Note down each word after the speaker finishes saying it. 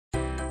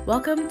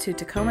Welcome to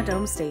Tacoma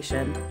Dome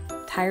Station.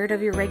 Tired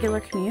of your regular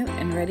commute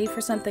and ready for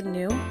something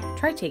new?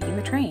 Try taking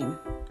the train.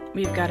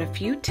 We've got a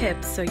few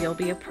tips so you'll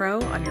be a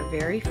pro on your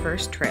very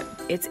first trip.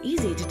 It's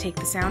easy to take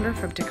the Sounder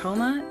from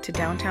Tacoma to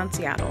downtown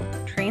Seattle.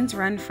 Trains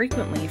run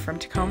frequently from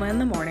Tacoma in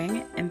the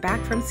morning and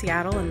back from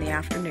Seattle in the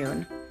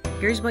afternoon.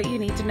 Here's what you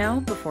need to know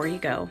before you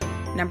go.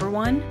 Number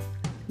 1,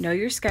 know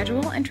your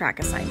schedule and track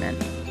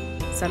assignment.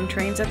 Some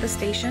trains at the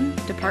station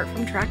depart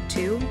from track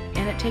 2,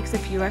 and it takes a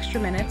few extra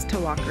minutes to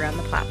walk around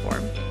the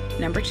platform.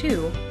 Number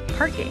 2,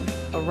 parking.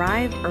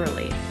 Arrive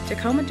early.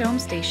 Tacoma Dome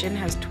Station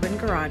has twin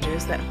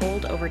garages that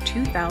hold over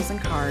 2,000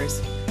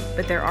 cars,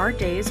 but there are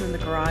days when the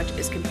garage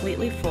is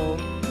completely full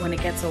when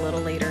it gets a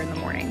little later in the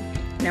morning.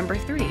 Number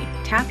 3,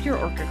 tap your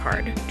Orca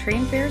card.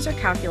 Train fares are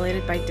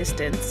calculated by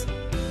distance,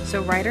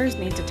 so riders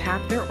need to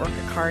tap their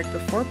Orca card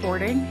before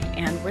boarding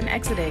and when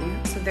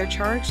exiting so they're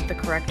charged the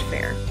correct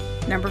fare.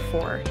 Number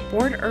 4,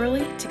 board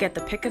early to get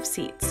the pick of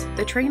seats.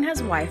 The train has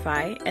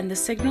Wi-Fi and the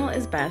signal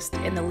is best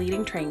in the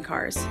leading train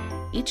cars.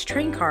 Each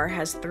train car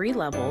has 3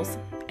 levels,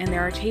 and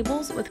there are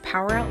tables with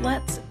power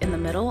outlets in the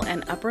middle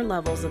and upper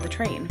levels of the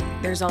train.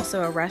 There's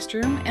also a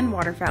restroom and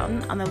water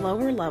fountain on the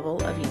lower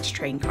level of each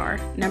train car.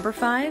 Number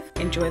 5,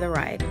 enjoy the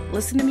ride.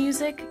 Listen to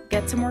music,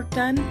 get some work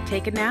done,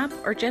 take a nap,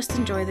 or just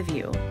enjoy the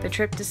view. The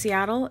trip to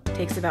Seattle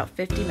takes about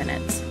 50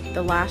 minutes.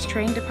 The last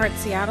train departs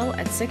Seattle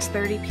at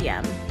 6:30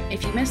 p.m.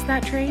 If you miss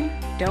that train,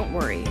 don't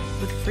worry.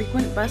 With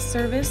frequent bus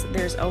service,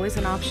 there's always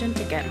an option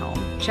to get home.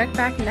 Check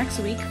back next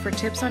week for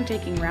tips on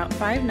taking Route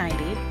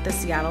 590, the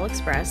Seattle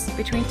Express,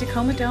 between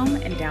Tacoma Dome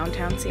and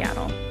downtown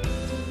Seattle.